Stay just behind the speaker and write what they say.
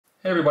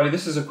Hey everybody,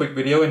 this is a quick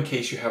video in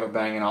case you have a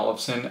Bang &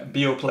 Olufsen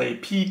BEOPLAY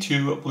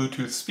P2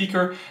 Bluetooth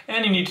speaker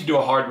and you need to do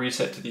a hard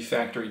reset to the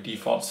factory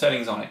default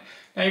settings on it.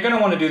 Now you're going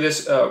to want to do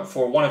this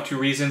for one of two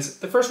reasons.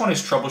 The first one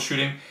is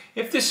troubleshooting.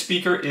 If this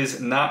speaker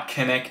is not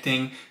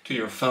connecting to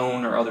your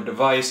phone or other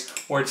device,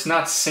 or it's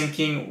not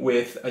syncing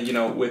with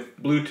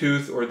with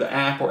Bluetooth or the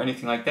app or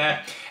anything like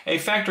that, a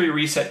factory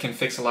reset can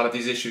fix a lot of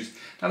these issues.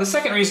 Now the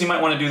second reason you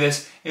might want to do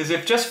this is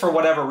if just for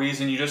whatever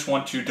reason you just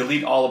want to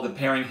delete all of the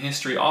pairing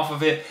history off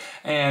of it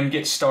and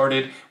get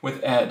started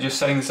with just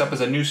setting this up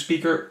as a new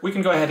speaker, we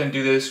can go ahead and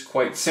do this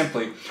quite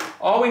simply.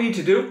 All we need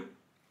to do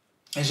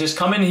is just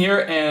come in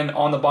here, and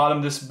on the bottom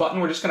of this button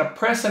we're just going to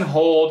press and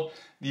hold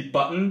the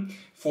button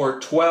for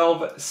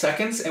 12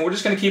 seconds, and we're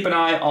just going to keep an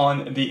eye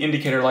on the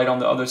indicator light on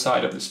the other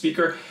side of the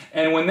speaker,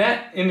 and when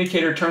that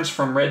indicator turns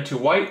from red to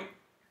white,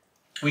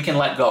 we can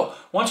let go.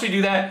 Once we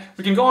do that,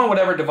 we can go on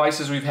whatever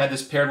devices we've had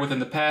this paired with in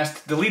the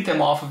past, delete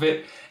them off of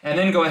it, and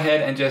then go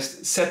ahead and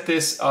just set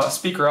this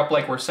speaker up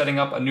like we're setting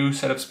up a new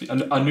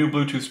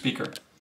Bluetooth speaker.